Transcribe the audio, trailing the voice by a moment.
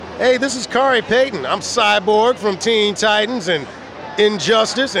Hey, this is Kari Payton. I'm Cyborg from Teen Titans and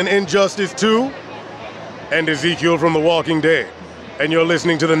Injustice and Injustice 2 and Ezekiel from The Walking Dead. And you're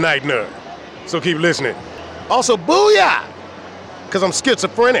listening to The Night Nerd. So keep listening. Also, booyah! Because I'm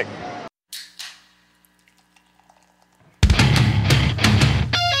schizophrenic.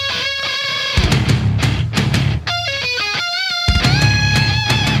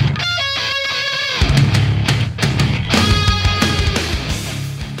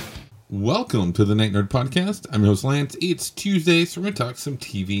 Welcome to the Night Nerd Podcast. I'm your host, Lance. It's Tuesday, so we're going to talk some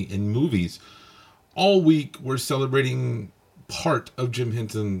TV and movies. All week, we're celebrating part of Jim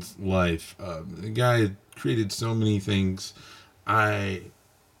Henson's life. The guy created so many things. I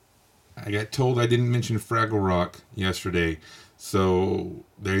got told I didn't mention Fraggle Rock yesterday, so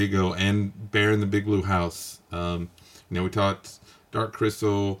there you go. And Bear in the Big Blue House. We talked Dark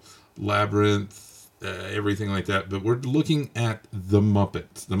Crystal, Labyrinth, everything like that. But we're looking at the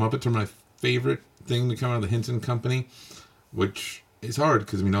Muppets. The Muppets are my favorite thing to come out of the Henson Company, which is hard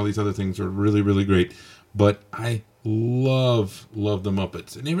because all these other things are really, really great. But I love the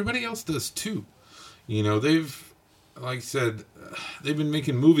Muppets, and everybody else does too. They've, like I said, they've been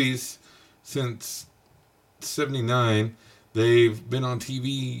making movies since '79. They've been on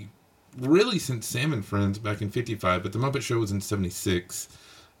TV really since Sam and Friends back in '55, but the Muppet Show was in '76,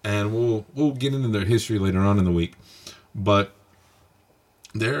 and we'll get into their history later on in the week. But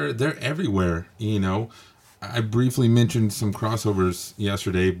they're everywhere. I briefly mentioned some crossovers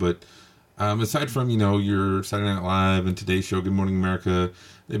yesterday, but aside from your Saturday Night Live and Today's Show, Good Morning America,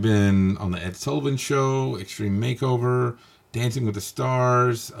 they've been on the Ed Sullivan Show, Extreme Makeover, Dancing with the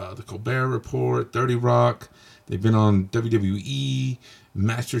Stars, The Colbert Report, 30 Rock. They've been on WWE,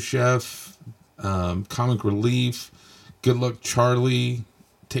 MasterChef, Comic Relief, Good Luck Charlie,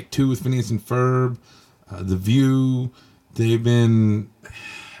 Take Two with Phineas and Ferb, The View.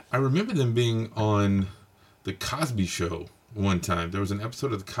 I remember them being on The Cosby Show one time. There was an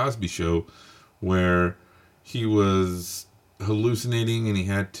episode of The Cosby Show where he was hallucinating and he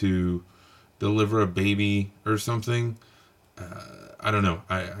had to deliver a baby or something. I don't know.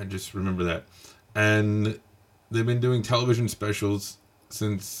 I just remember that. And they've been doing television specials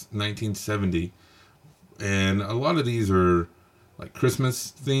since 1970. And a lot of these are like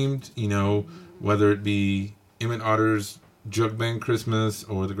Christmas themed, whether it be Emmett Otter's Jug Band Christmas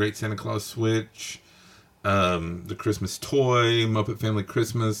or The Great Santa Claus Switch, The Christmas Toy, Muppet Family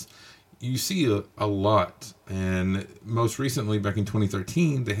Christmas. You see a lot. And most recently, back in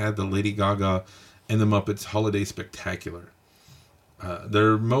 2013, they had the Lady Gaga and the Muppets Holiday Spectacular.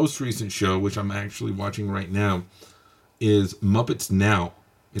 Their most recent show, which I'm actually watching right now, is Muppets Now.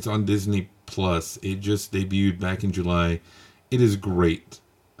 It's on Disney Plus. It just debuted back in July. It is great.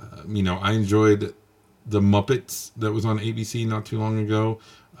 I enjoyed the Muppets that was on ABC not too long ago.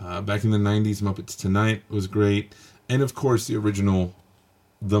 Back in the 90s, Muppets Tonight was great. And of course, the original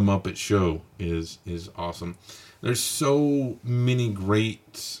The Muppet Show is awesome. There's so many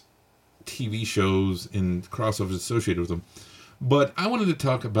great TV shows and crossovers associated with them. But I wanted to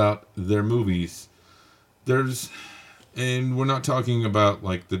talk about their movies. And we're not talking about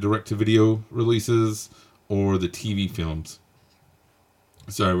like the direct-to-video releases or the TV films.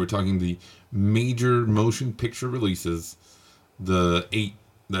 Sorry, we're talking the major motion picture releases, the 8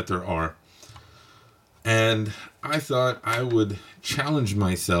 that there are. And I thought I would challenge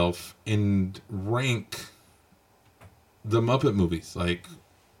myself and rank the Muppet movies, like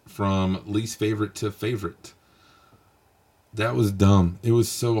from least favorite to favorite. That was dumb. It was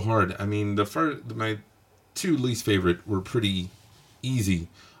so hard. My 2 least favorite were pretty easy,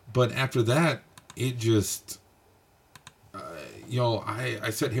 but after that, it just... I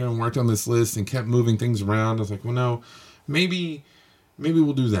sat here and worked on this list and kept moving things around. I was like, well, no, maybe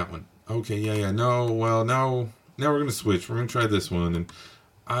we'll do that one. Okay, yeah, no, well, now we're going to switch. We're going to try this one. And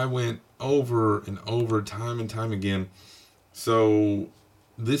I went over and over time and time again. So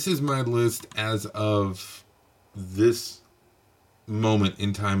this is my list as of this moment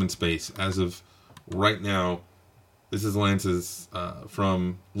in time and space. As of right now, this is Lance's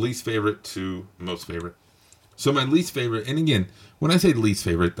from least favorite to most favorite. So my least favorite, and again, when I say least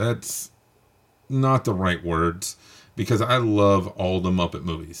favorite, that's not the right words, because I love all the Muppet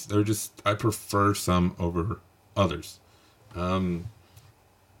movies. I prefer some over others.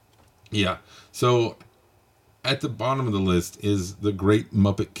 So at the bottom of the list is The Great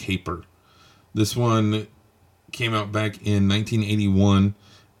Muppet Caper. This one came out back in 1981,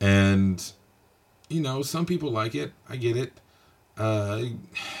 and, some people like it. I get it.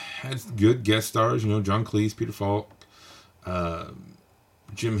 Has good guest stars, John Cleese, Peter Falk,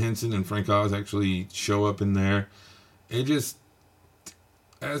 Jim Henson and Frank Oz actually show up in there.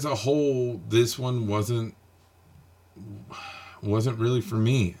 as a whole, this one wasn't really for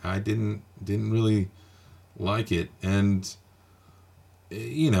me. I didn't really like it, and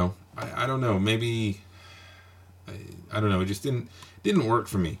I don't know. Maybe I don't know. It just didn't work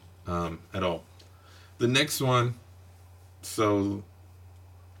for me at all. The next one, so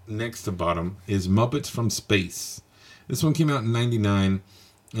next to bottom, is Muppets from Space. This one came out in '99,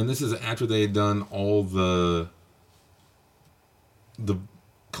 and this is after they had done all the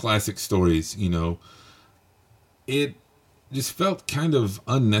classic stories. It just felt kind of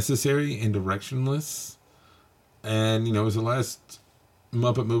unnecessary and directionless. And, it was the last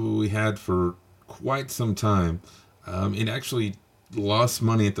Muppet movie we had for quite some time. It actually lost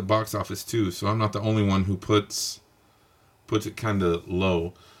money at the box office, too. So I'm not the only one who puts it kind of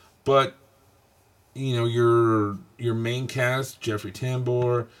low. But, your main cast, Jeffrey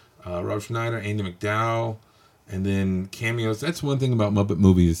Tambor, Rob Schneider, Andy McDowell, and then cameos. That's one thing about Muppet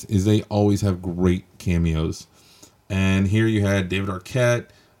movies, is they always have great cameos. And here you had David Arquette,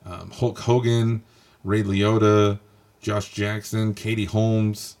 Hulk Hogan, Ray Liotta, Josh Jackson, Katie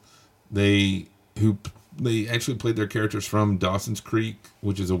Holmes. They actually played their characters from Dawson's Creek,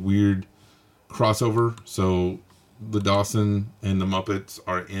 which is a weird crossover. So the Dawson and the Muppets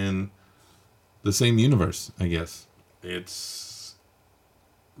are in the same universe, I guess. It's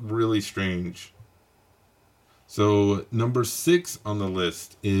really strange. So number 6 on the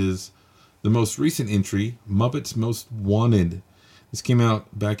list is the most recent entry, Muppets Most Wanted. This came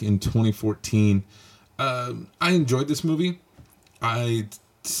out back in 2014. I enjoyed this movie. I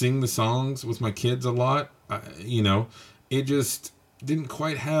sing the songs with my kids a lot. It just didn't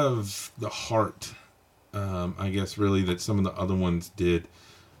quite have the heart, I guess, really, that some of the other ones did.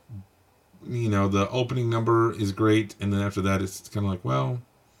 The opening number is great, and then after that, it's kind of like, well,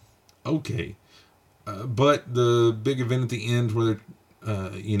 okay. But the big event at the end where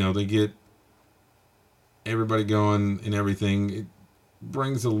they get everybody going and everything, it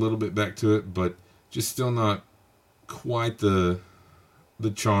brings a little bit back to it, but just still not quite the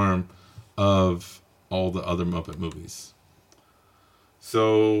charm of all the other Muppet movies.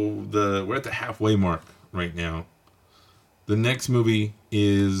 So we're at the halfway mark right now. The next movie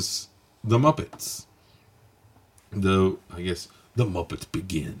is The Muppets. The Muppets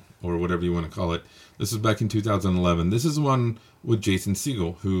Begin, or whatever you want to call it. This was back in 2011. This is one with Jason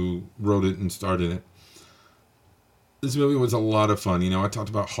Segel, who wrote it and starred in it. This movie was a lot of fun. I talked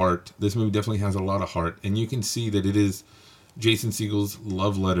about heart. This movie definitely has a lot of heart. And you can see that it is Jason Segel's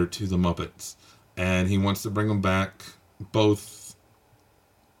love letter to the Muppets. And he wants to bring them back, both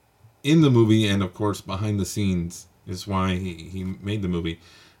in the movie and, of course, behind the scenes. Is why he made the movie.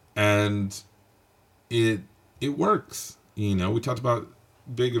 And it works. We talked about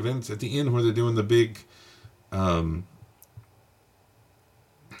big events at the end where they're doing the big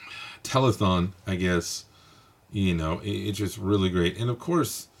telethon, I guess. It's just really great. And of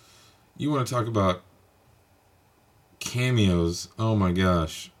course, you want to talk about cameos. Oh my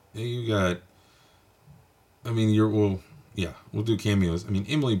gosh. You got, we'll do cameos.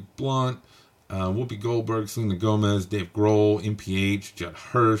 Emily Blunt, Whoopi Goldberg, Selena Gomez, Dave Grohl, MPH, Judd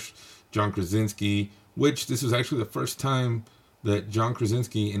Hirsch, John Krasinski, which this was actually the first time that John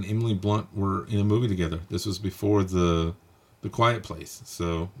Krasinski and Emily Blunt were in a movie together. This was before the Quiet Place.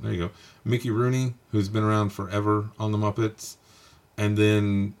 So there you go. Mickey Rooney, who's been around forever on the Muppets. And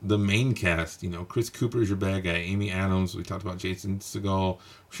then the main cast, Chris Cooper is your bad guy. Amy Adams, we talked about Jason Segel,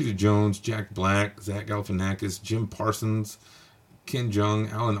 Rashida Jones, Jack Black, Zach Galifianakis, Jim Parsons, Ken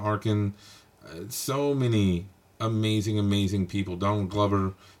Jeong, Alan Arkin. So many amazing people. Donald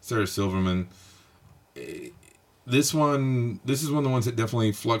Glover, Sarah Silverman. This is one of the ones that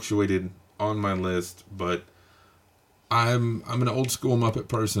definitely fluctuated on my list, but I'm an old school Muppet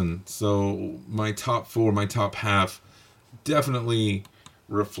person, so my top 4, my top half definitely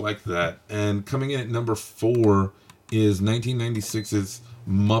reflect that. And coming in at number 4 is 1996's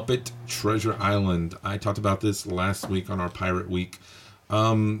Muppet Treasure Island. I talked about this last week on our Pirate Week.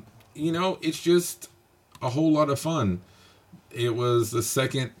 It's just a whole lot of fun. It was the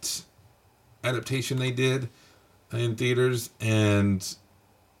second adaptation they did in theaters and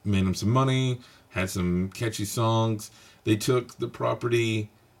made them some money, had some catchy songs. They took the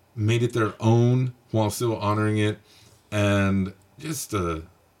property, made it their own while still honoring it, and just a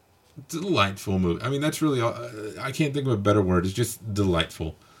delightful movie. That's really all. I can't think of a better word. It's just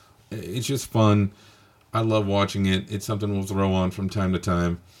delightful. It's just fun. I love watching it. It's something we'll throw on from time to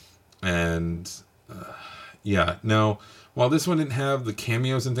time. And now, while this one didn't have the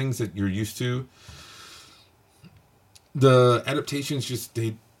cameos and things that you're used to, the adaptations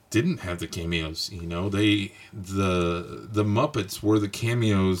didn't have the cameos. You know, the Muppets were the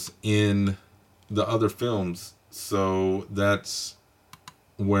cameos in the other films, so that's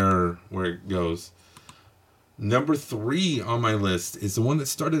where it goes. Number 3 on my list is the one that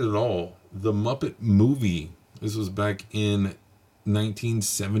started it all, the Muppet movie. This was back in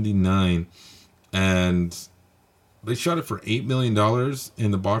 1979, and they shot it for $8 million,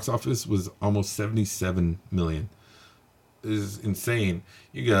 and the box office was almost $77 million. It is insane.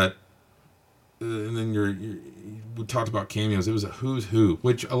 You got, and then we talked about cameos. It was a who's who,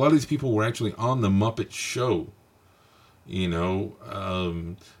 which a lot of these people were actually on the Muppet Show. You know,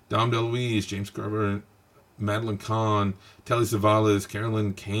 Dom DeLuise, James Garber, Madeline Kahn, Telly Savalas,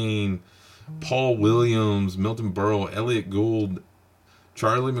 Carolyn Kane, Paul Williams, Milton Berle, Elliot Gould,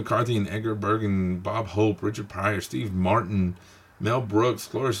 Charlie McCarthy and Edgar Bergen, Bob Hope, Richard Pryor, Steve Martin, Mel Brooks,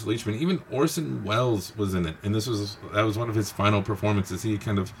 Cloris Leachman, even Orson Welles was in it. And that was one of his final performances. He had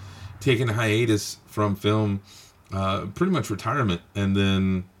kind of taken a hiatus from film, pretty much retirement, and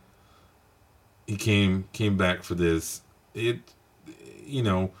then he came back for this. It's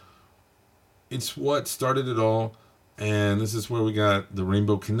what started it all, and this is where we got the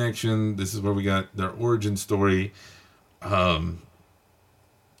Rainbow Connection. This is where we got their origin story.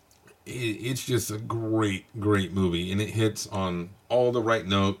 It's just a great movie, and it hits on all the right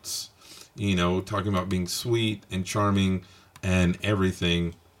notes, you know, talking about being sweet and charming and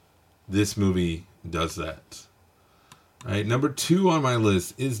everything. This movie does that. All right, number 2 on my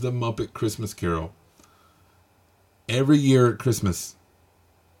list is The Muppet Christmas Carol. Every year at Christmas,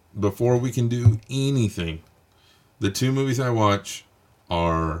 before we can do anything, the 2 movies I watch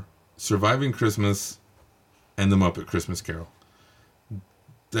are Surviving Christmas and The Muppet Christmas Carol.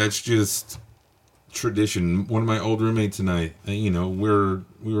 That's just tradition. One of my old roommates and I, we were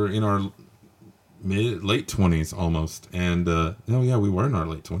in our late 20s almost, and we were in our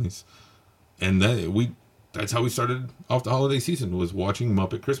late 20s, and that's how we started off the holiday season, was watching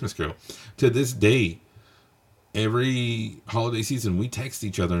Muppet Christmas Carol. To this day, every holiday season we text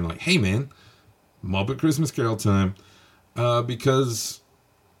each other and like, hey man, Muppet Christmas Carol time, because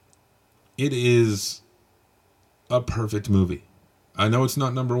it is a perfect movie. I know it's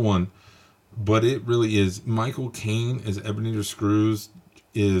not number 1, but it really is. Michael Caine as Ebenezer Scrooge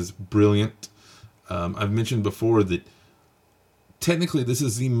is brilliant. I've mentioned before that technically this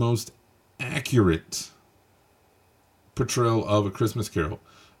is the most accurate portrayal of A Christmas Carol,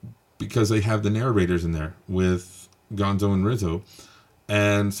 because they have the narrators in there with Gonzo and Rizzo,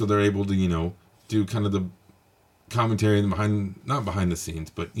 and so they're able to, do kind of the commentary and not behind the scenes,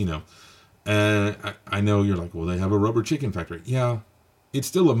 but, and I know you're like, well, they have a rubber chicken factory. Yeah, it's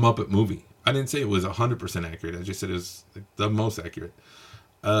still a Muppet movie. I didn't say it was 100% accurate. I just said it was the most accurate.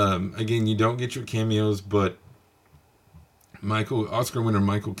 Again, you don't get your cameos, but Oscar winner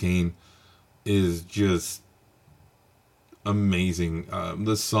Michael Caine is just amazing.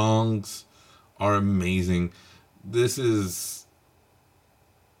 The songs are amazing. This is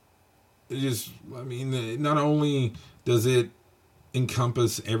just, not only does it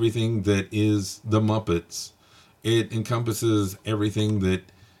encompass everything that is the Muppets, it encompasses everything that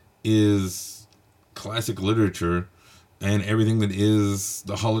is classic literature and everything that is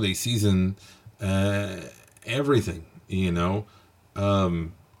the holiday season, everything,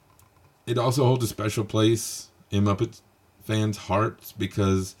 It also holds a special place in Muppet fans' hearts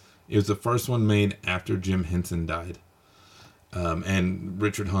because it was the first one made after Jim Henson died. And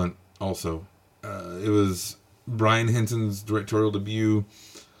Richard Hunt also. It was Brian Henson's directorial debut.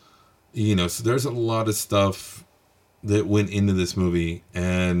 So there's a lot of stuff that went into this movie,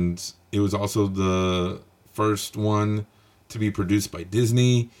 and it was also the first one to be produced by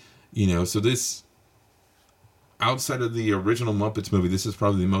Disney. So this, outside of the original Muppets movie, this is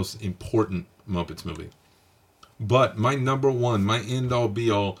probably the most important Muppets movie. But my number 1, my end-all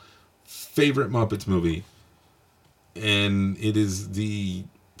be-all favorite Muppets movie, and it is the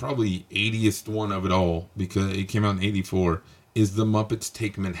probably 80th one of it all, because it came out in 84, is The Muppets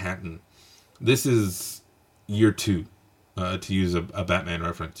Take Manhattan. This is year 2, to use a Batman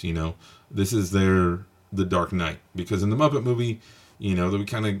reference, This is The Dark Knight, because in the Muppet movie, that we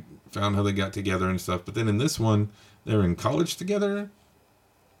kind of found how they got together and stuff, but then in this one, they're in college together.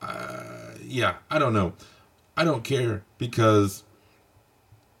 I don't know. I don't care, because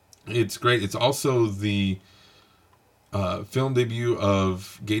it's great. It's also the film debut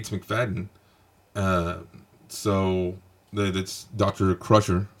of Gates McFadden. So that's Dr.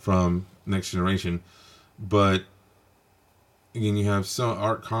 Crusher from Next Generation. But again, you have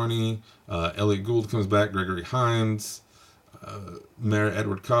Art Carney, Elliot Gould comes back, Gregory Hines, Mayor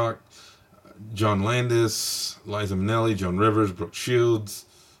Edward Koch, John Landis, Liza Minnelli, Joan Rivers, Brooke Shields,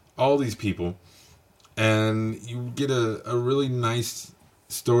 all these people, and you get a really nice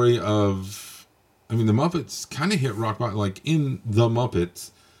story of, I mean, the Muppets kind of hit rock bottom. Like in the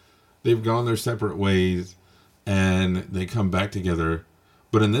Muppets, they've gone their separate ways and they come back together.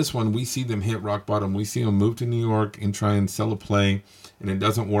 But in this one, we see them hit rock bottom. We see them move to New York and try and sell a play, and it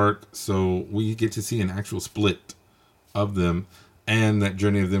doesn't work. So we get to see an actual split of them and that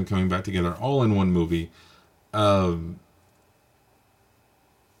journey of them coming back together all in one movie.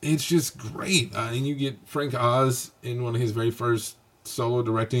 It's just great. And you get Frank Oz in one of his very first solo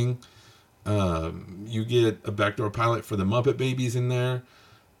directing. You get a backdoor pilot for the Muppet Babies in there.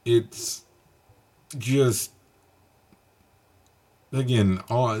 It's just, again,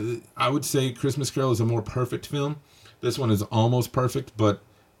 I would say Christmas Carol is a more perfect film. This one is almost perfect, but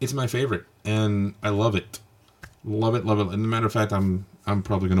it's my favorite, and I love it. Love it, love it. And as a matter of fact, I'm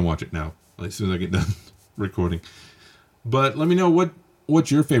probably going to watch it now, as soon as I get done recording. But let me know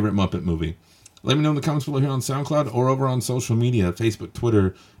what's your favorite Muppet movie. Let me know in the comments below here on SoundCloud or over on social media, Facebook,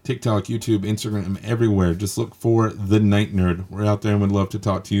 Twitter, TikTok, YouTube, Instagram, everywhere. Just look for The Night Nerd. We're out there and would love to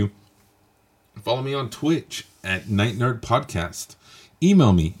talk to you. Follow me on Twitch at Night Nerd Podcast.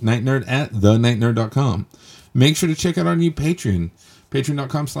 Email me, nightnerd@thenightnerd.com. Make sure to check out our new Patreon,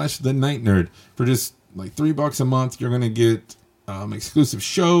 patreon.com/thenightnerd. For just like $3 a month, you're going to get exclusive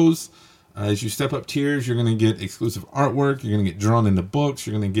shows. As you step up tiers, you're going to get exclusive artwork. You're going to get drawn into books.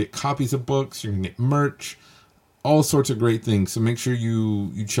 You're going to get copies of books. You're going to get merch. All sorts of great things. So make sure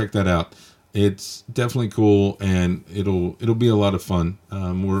you check that out. It's definitely cool, and it'll be a lot of fun.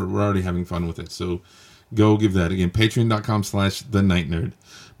 We're already having fun with it. So go give that. Again, patreon.com/thenightnerd.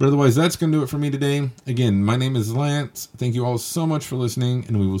 But otherwise, that's going to do it for me today. Again, my name is Lance. Thank you all so much for listening,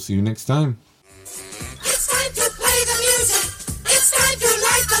 and we will see you next time.